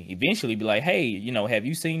subliminally, eventually be like, hey, have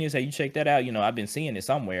you seen this? Have you checked that out? I've been seeing it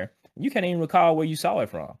somewhere. You can't even recall where you saw it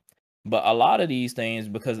from. But a lot of these things,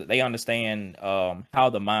 because they understand how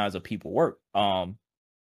the minds of people work, and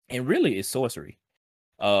really it's sorcery,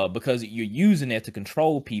 because you're using it to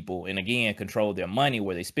control people, and again, control their money,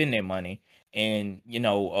 where they spend their money. And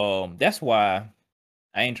that's why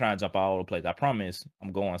I ain't trying to jump all over the place. I promise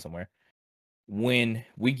I'm going somewhere. When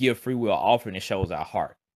we give free will offering, it shows our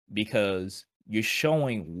heart, because you're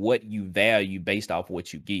showing what you value based off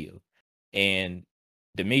what you give. And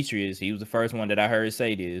Demetrius, he was the first one that I heard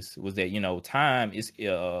say this, was that time is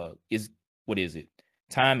what is it?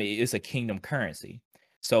 Time is a kingdom currency.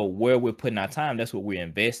 So where we're putting our time, that's what we're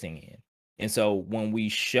investing in. And so when we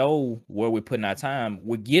show where we're putting our time,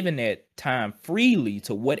 we're giving that time freely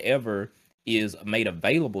to whatever is made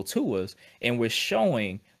available to us, and we're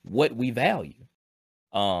showing what we value.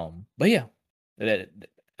 But yeah,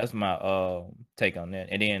 that's my take on that.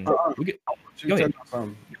 And then go ahead.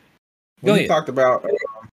 When you talked about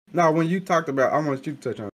when you talked about, I want you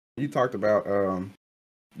to touch on. You talked about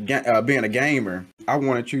being a gamer. I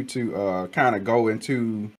wanted you to kind of go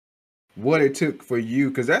into what it took for you,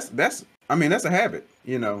 because that's a habit,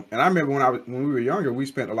 And I remember when we were younger, we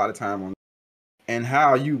spent a lot of time on, and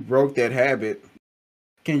how you broke that habit.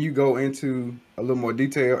 Can you go into a little more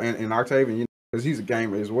detail? And Octavian, because he's a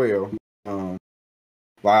gamer as well.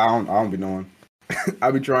 I don't be knowing.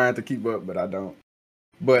 I be trying to keep up, but I don't.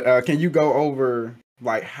 But can you go over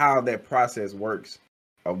like how that process works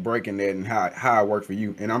of breaking that, and how it worked for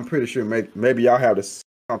you? And I'm pretty sure maybe y'all have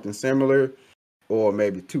something similar, or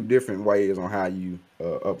maybe two different ways on how you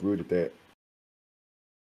uprooted that.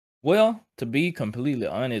 Well, to be completely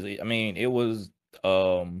honest, I mean, it was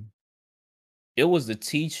the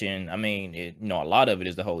teaching. I mean, a lot of it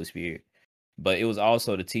is the Holy Spirit, but it was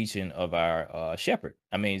also the teaching of our shepherd.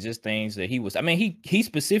 I mean, just things that he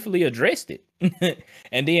specifically addressed it.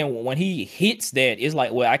 And then when he hits that, it's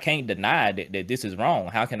like, well, I can't deny that this is wrong.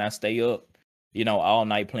 How can I stay up, all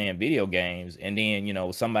night playing video games? And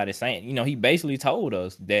then, somebody saying, he basically told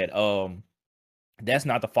us that that's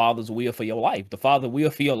not the Father's will for your life. The Father's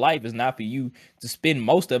will for your life is not for you to spend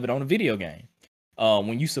most of it on a video game.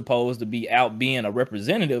 When you're supposed to be out being a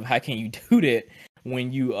representative, how can you do that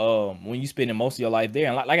when you spending most of your life there?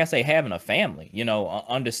 And like I say, having a family,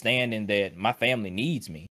 understanding that my family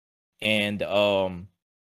needs me. And I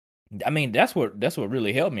mean, that's what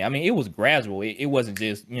really helped me. I mean, it was gradual. It wasn't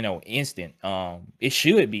just, instant. It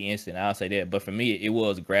should be instant, I'll say that. But for me, it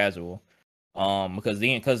was gradual. Because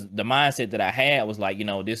the mindset that I had was like,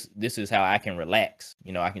 this is how I can relax.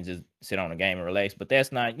 I can just sit on the game and relax. But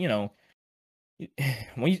that's not,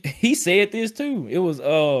 when he said this too, it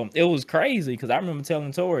was crazy, because I remember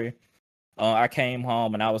telling Tori, I came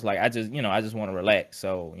home and I was like, I just want to relax.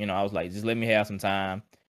 So, I was like, just let me have some time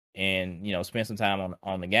and, spend some time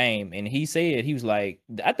on the game. And he said, he was like,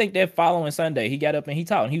 I think that following Sunday, he got up and he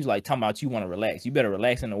talked, and he was like, talking about, you want to relax. You better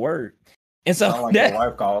relax in the word. And so like my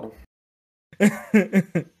wife called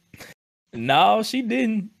him. No, she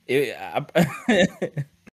didn't.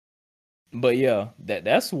 but yeah,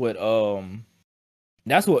 that's what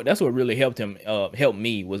really helped him help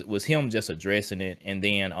me was him just addressing it. And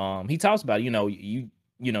then he talks about, you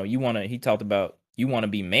want to, he talked about you want to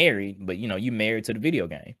be married, but you married to the video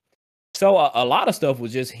game. So a lot of stuff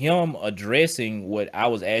was just him addressing what I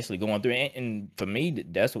was actually going through, and for me,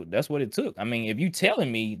 that's what it took. I mean, if you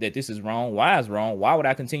telling me that this is wrong, why is wrong? Why would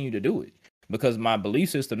I continue to do it? Because my belief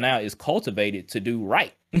system now is cultivated to do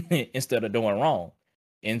right instead of doing wrong.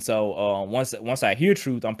 And so once I hear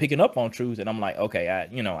truth, I'm picking up on truth, and I'm like, okay,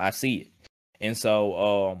 I see it. And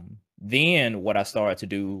so then what I started to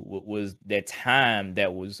do was that time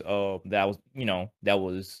that was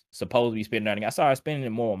supposed to be spending on. I started spending it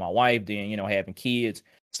more with my wife. Then having kids,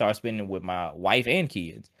 started spending it with my wife and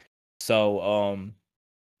kids. So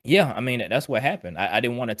yeah, I mean that's what happened. I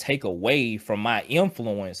didn't want to take away from my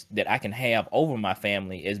influence that I can have over my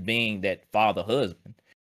family as being that father husband.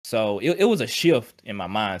 So it was a shift in my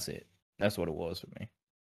mindset. That's what it was for me.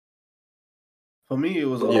 For me, it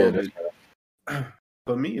was a little bit.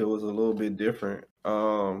 For me, it was a little bit different.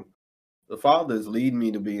 The fathers lead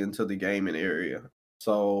me to be into the gaming area.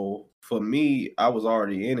 So for me, I was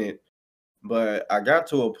already in it, but I got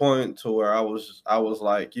to a point to where I was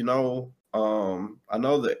like, I know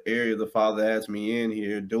the area the father has me in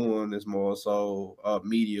here doing is more so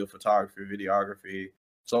media, photography, videography,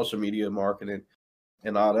 social media marketing,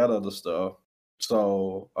 and all that other stuff.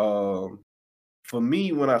 So for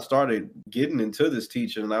me, when I started getting into this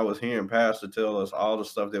teaching and I was hearing Pastor tell us all the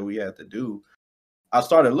stuff that we had to do, I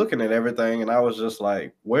started looking at everything and I was just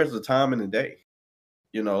like, where's the time in the day?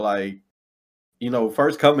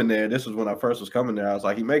 First coming there, this was when I first was coming there. I was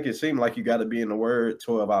like, you make it seem like you got to be in the word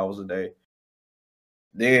 12 hours a day.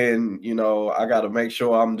 Then, I got to make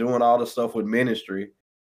sure I'm doing all the stuff with ministry.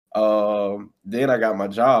 Then I got my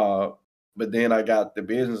job, but then I got the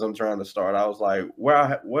business I'm trying to start. I was like,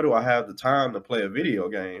 where do I have the time to play a video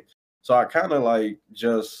game? So I kind of like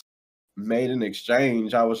just made an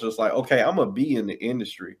exchange. I was just like, okay, I'm gonna be in the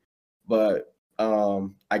industry, but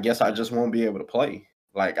I guess I just won't be able to play.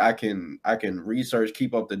 Like I can research,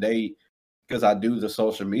 keep up to date because I do the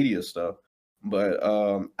social media stuff, but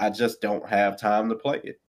I just don't have time to play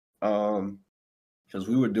it. Because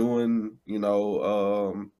we were doing,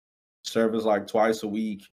 service like twice a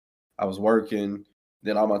week. I was working,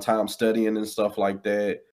 then all my time studying and stuff like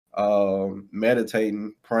that,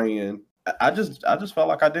 meditating, praying. I just felt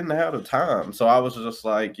like I didn't have the time. So I was just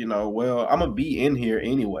like, well, I'm gonna be in here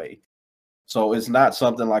anyway. So it's not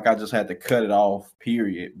something like I just had to cut it off,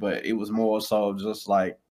 period. But it was more so just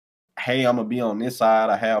like, hey, I'm gonna be on this side.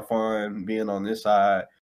 I have fun being on this side.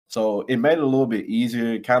 So it made it a little bit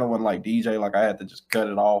easier. It kind of went like DJ, like I had to just cut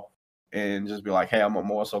it off and just be like, hey, I'm gonna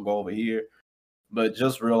more so go over here. But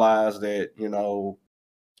just realize that,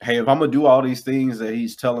 hey, if I'm gonna do all these things that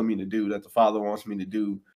he's telling me to do, that the Father wants me to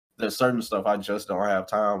do, there's certain stuff I just don't have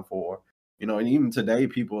time for. And even today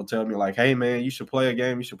people will tell me like, hey man, you should play a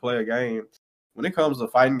game, you should play a game. When it comes to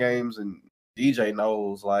fighting games, and DJ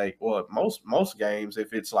knows, like, well, most games,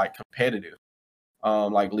 if it's like competitive,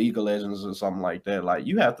 like League of Legends or something like that, like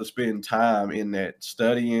you have to spend time in that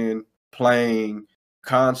studying, playing,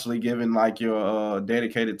 constantly giving like your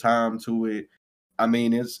dedicated time to it. I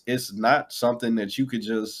mean, it's not something that you could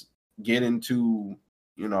just get into,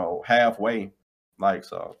 halfway. Like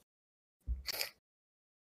so.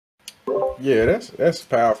 Yeah, that's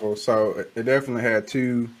powerful. So it definitely had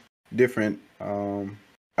two different, I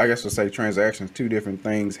guess we'll say transactions, two different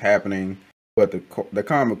things happening, but the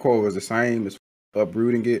common core was the same as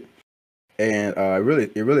uprooting it, and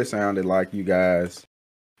it really sounded like you guys,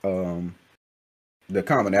 the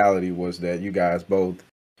commonality was that you guys both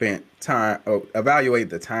spent time, evaluate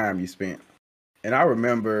the time you spent, and I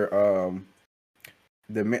remember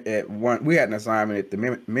we had an assignment at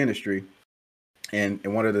the ministry. And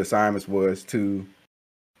one of the assignments was to,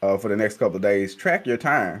 for the next couple of days, track your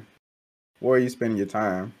time. Where are you spending your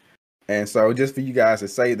time? And so just for you guys to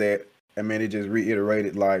say that, I mean, it just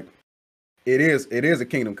reiterated like it is a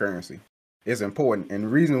kingdom currency. It's important. And the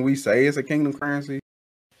reason we say it's a kingdom currency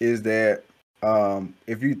is that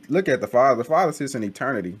if you look at the Father sits in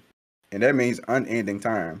eternity, and that means unending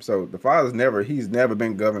time. So the Father's he's never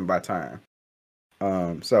been governed by time.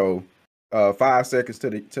 So 5 seconds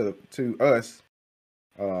to us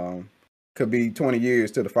could be 20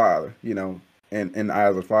 years to the Father, in the eyes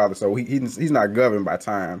of the Father. So he's not governed by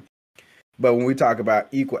time. But when we talk about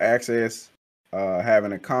equal access,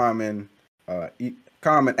 having a common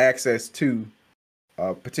access to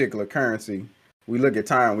a particular currency, we look at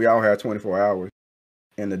time. We all have 24 hours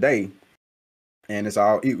in the day, and it's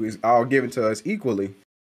all given to us equally.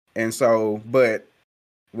 And so, but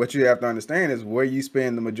what you have to understand is where you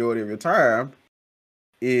spend the majority of your time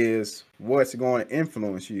is what's going to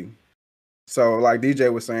influence you. So like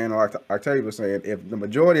DJ was saying, or Octavian was saying, if the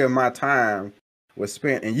majority of my time was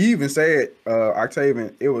spent, and you even said,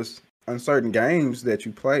 Octavian, it was on certain games that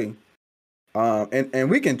you play. And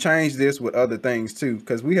we can change this with other things too,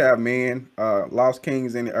 because we have men, lost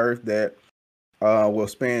kings in the earth that will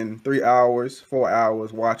spend 3 hours, 4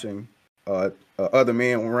 hours watching other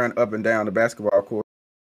men run up and down the basketball court.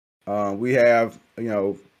 We have,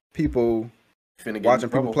 people watching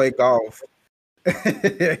people play golf.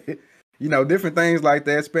 Different things like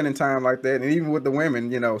that, spending time like that. And even with the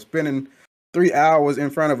women, spending 3 hours in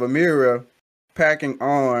front of a mirror, packing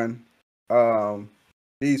on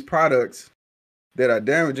these products that are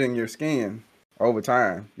damaging your skin over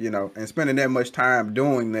time, and spending that much time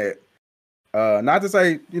doing that. Not to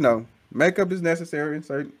say, makeup is necessary in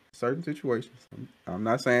certain situations. I'm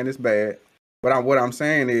not saying it's bad, but what I'm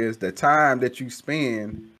saying is the time that you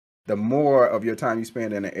spend, the more of your time you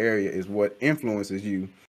spend in an area is what influences you.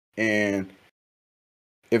 And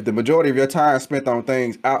if the majority of your time spent on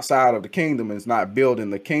things outside of the kingdom is not building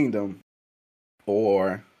the kingdom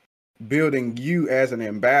or building you as an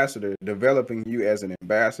ambassador, developing you as an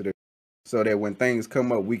ambassador so that when things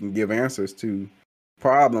come up, we can give answers to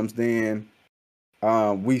problems, then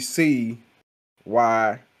we see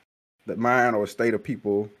why the mind or state of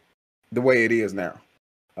people the way it is now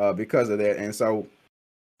because of that. And so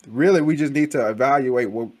really we just need to evaluate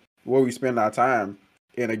where we spend our time.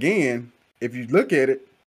 And again, if you look at it,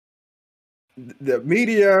 the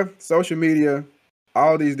media, social media,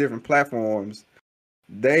 all these different platforms,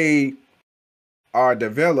 they are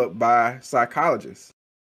developed by psychologists.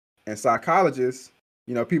 And psychologists,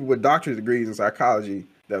 people with doctorate degrees in psychology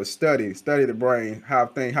that would study the brain,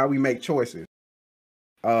 how we make choices,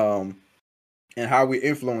 and how we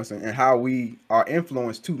influence and how we are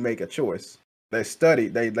influenced to make a choice. They study,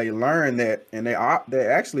 they learn that, and they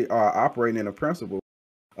actually are operating in a principle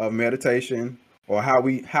of meditation or how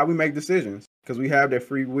we make decisions, because we have that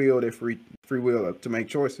free will to make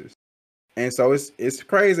choices. And so it's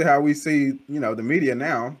crazy how we see, the media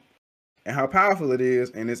now and how powerful it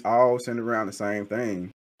is, and it's all centered around the same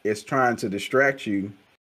thing. It's trying to distract you.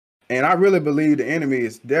 And I really believe the enemy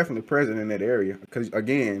is definitely present in that area because,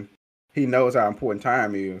 again, he knows how important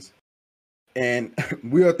time is. And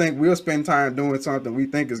we'll spend time doing something we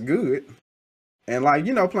think is good. And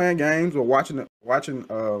playing games or watching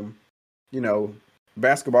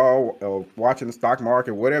basketball or watching the stock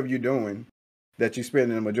market, whatever you're doing that you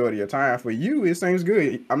spend the majority of your time, for you, it seems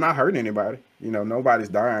good. I'm not hurting anybody. Nobody's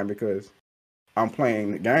dying because I'm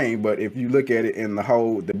playing the game. But if you look at it in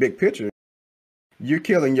the big picture, you're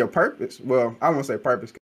killing your purpose. Well, I won't say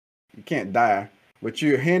purpose. You can't die, but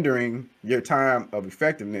you're hindering your time of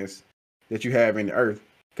effectiveness that you have in the earth.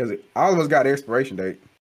 Because all of us got an expiration date.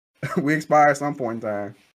 We expire at some point in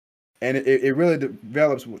time. And it really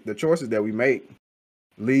develops the choices that we make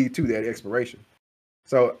lead to that expiration.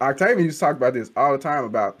 So Octavian used to talk about this all the time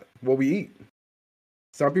about what we eat.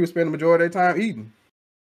 Some people spend the majority of their time eating,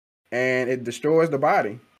 and it destroys the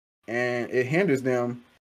body, and it hinders them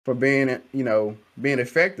from being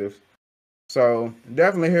effective. So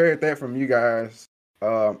definitely heard that from you guys.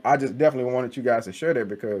 I just definitely wanted you guys to share that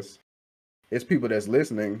because it's people that's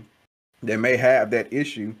listening that may have that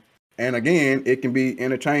issue. And again, it can be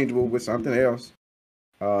interchangeable with something else.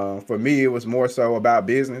 For me, it was more so about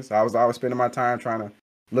business. I was always spending my time trying to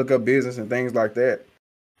look up business and things like that.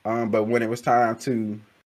 But when it was time to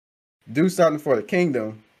do something for the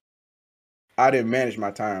kingdom, I didn't manage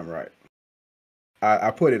my time right.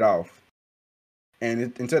 I put it off. And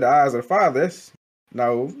into the eyes of the Father,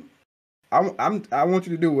 I want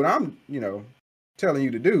you to do what I'm, telling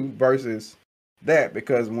you to do versus that.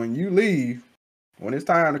 Because when you leave, when it's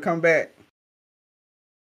time to come back,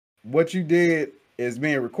 what you did is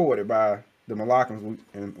being recorded by the Malachians,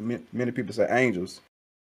 and many people say angels,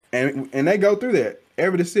 and they go through that.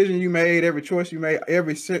 Every decision you made, every choice you made,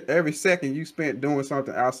 every second you spent doing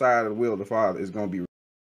something outside of the will of the Father is going to be,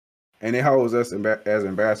 and it holds us as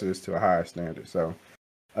ambassadors to a higher standard. So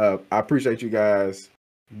I appreciate you guys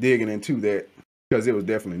digging into that because it was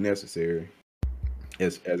definitely necessary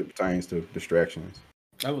as it pertains to distractions.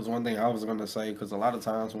 That was one thing I was going to say, because a lot of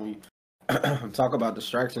times when we talk about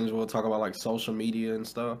distractions, we'll talk about like social media and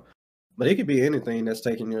stuff, but it could be anything that's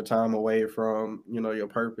taking your time away from, your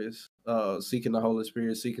purpose, seeking the Holy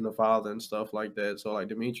Spirit, seeking the Father and stuff like that. So like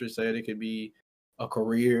Demetrius said, it could be a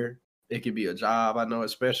career, it could be a job. I know,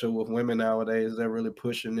 especially with women nowadays, they're really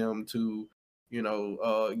pushing them to,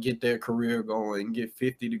 get their career going, get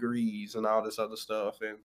 50 degrees and all this other stuff,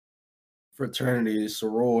 and fraternities,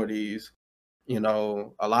 sororities, You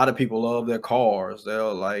know, a lot of people love their cars.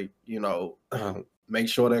 They'll like, make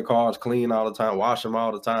sure their car's clean all the time, wash them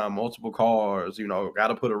all the time, multiple cars, got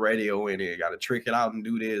to put a radio in it, got to trick it out and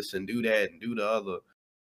do this and do that and do the other.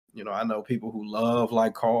 I know people who love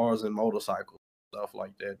like cars and motorcycles, stuff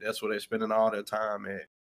like that. That's where they're spending all their time at.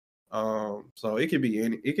 So it could be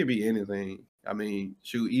anything. I mean,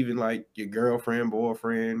 shoot, even like your girlfriend,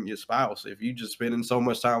 boyfriend, your spouse. If you just spending so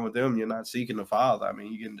much time with them, you're not seeking the Father. I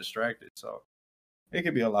mean, you're getting distracted. So it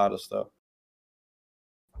could be a lot of stuff.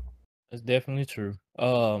 That's definitely true.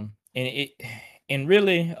 And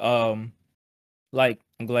really, like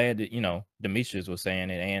I'm glad that Demetrius was saying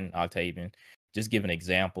it and Octavian, just giving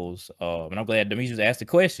examples. And I'm glad Demetrius asked the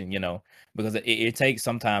question, because it takes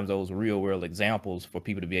sometimes those real world examples for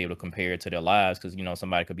people to be able to compare it to their lives. Because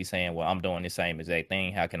somebody could be saying, "Well, I'm doing the same exact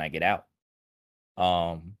thing. How can I get out?"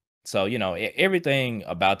 So everything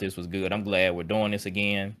about this was good. I'm glad we're doing this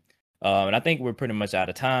again. And I think we're pretty much out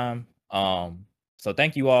of time. So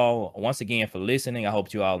thank you all once again for listening. I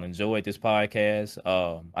hope you all enjoyed this podcast.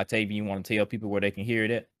 Octavian, you want to tell people where they can hear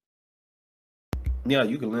it at? Yeah,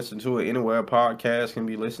 you can listen to it anywhere podcasts can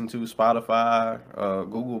be listened to: Spotify,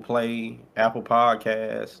 Google Play, Apple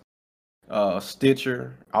Podcasts,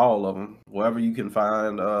 Stitcher, all of them. Wherever you can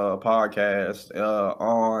find podcasts,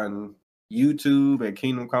 on YouTube at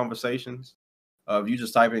Kingdom Conversations. If you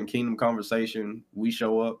just type in Kingdom Conversation, we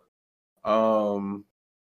show up.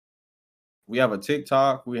 We have a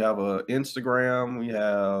TikTok, we have a Instagram, we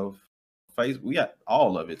have Facebook, we got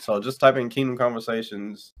all of it. So just type in Kingdom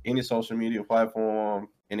Conversations, any social media platform,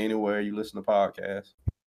 and anywhere you listen to podcasts.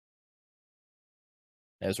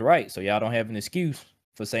 That's right. So y'all don't have an excuse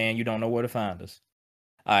for saying you don't know where to find us.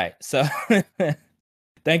 All right. So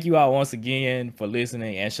thank you all once again for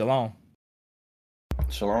listening, and shalom.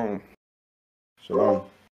 Shalom. Shalom.